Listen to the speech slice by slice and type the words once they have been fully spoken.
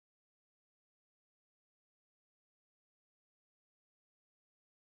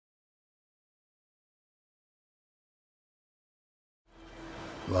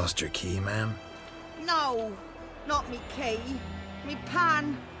Lost your key, ma'am? No, not me key. Me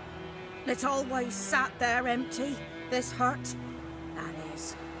pan. It's always sat there empty, this hut. That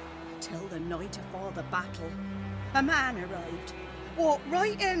is, till the night of all the battle. A man arrived, walked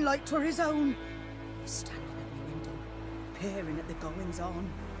right in like 'twere his own. Standing at my window, peering at the goings-on.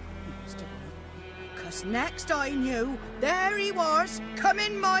 He must have been, 'cause next I knew, there he was,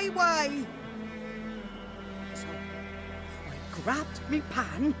 coming my way. So, I grabbed me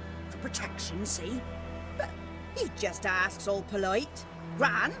pan, for protection, see? But he just asks all polite,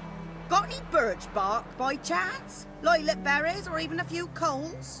 Gran, got any birch bark by chance? Lilac berries or even a few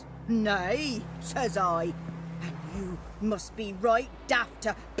coals? Nay, says I. And you must be right daft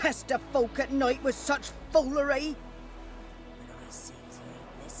to pester folk at night with such foolery. But I sees he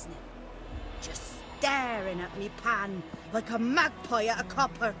ain't listening, just staring at me pan like a magpie at a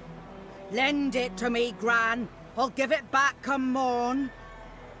copper. Lend it to me, Gran. I'll give it back come morn.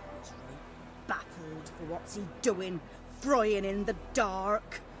 I was right baffled for what's he doing, frying in the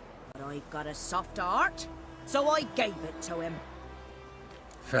dark. But I've got a soft heart, so I gave it to him.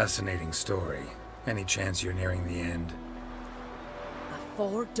 Fascinating story. Any chance you're nearing the end?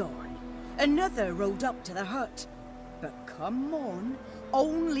 Before dawn, another rode up to the hut. But come morn,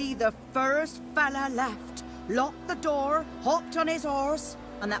 only the first fella left, locked the door, hopped on his horse,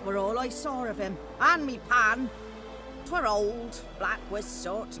 and that were all I saw of him, and me pan. 'Twere old, black with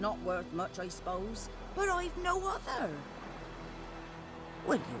sort, not worth much, I suppose, but I've no other.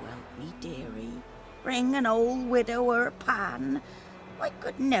 Will you help me, dearie? Bring an old widower pan. I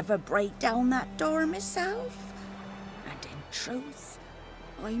could never break down that door myself. And in truth,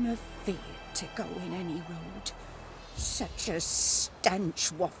 I'm afeard to go in any road. Such a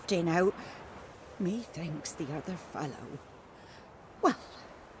stench wafting out. Methinks the other fellow, well,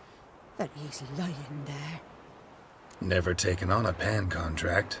 that he's lying there. Never taken on a pan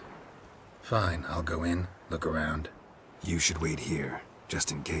contract. Fine, I'll go in, look around. You should wait here,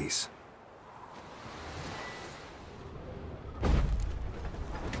 just in case.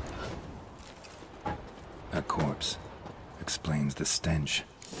 A corpse. Explains the stench.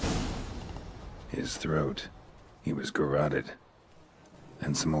 His throat. He was garroted.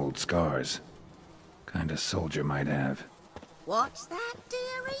 And some old scars. Kinda soldier might have. What's that,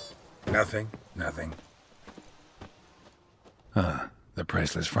 dearie? Nothing. Ah, the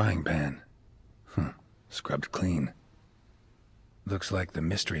priceless frying pan. Scrubbed clean. Looks like the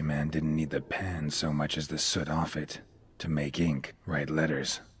mystery man didn't need the pan so much as the soot off it to make ink, write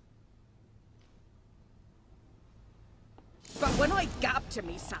letters. But when I gab to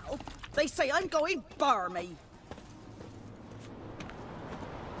myself, they say I'm going barmy.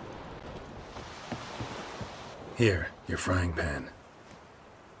 Here, your frying pan.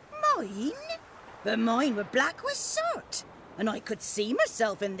 Mine? But mine were black with soot, and I could see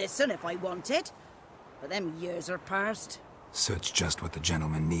myself in this one if I wanted. But them years are past. Soot's just what the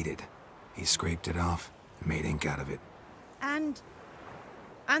gentleman needed. He scraped it off and made ink out of it. And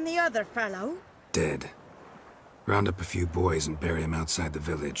the other fellow? Dead. Round up a few boys and bury him outside the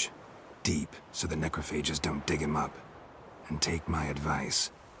village. Deep, so the necrophages don't dig him up. And take my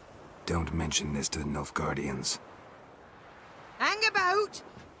advice. Don't mention this to the Nilfgaardians. Hang about!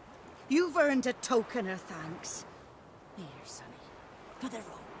 You've earned a token of thanks. Here, sonny, for the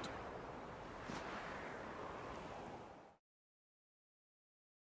road.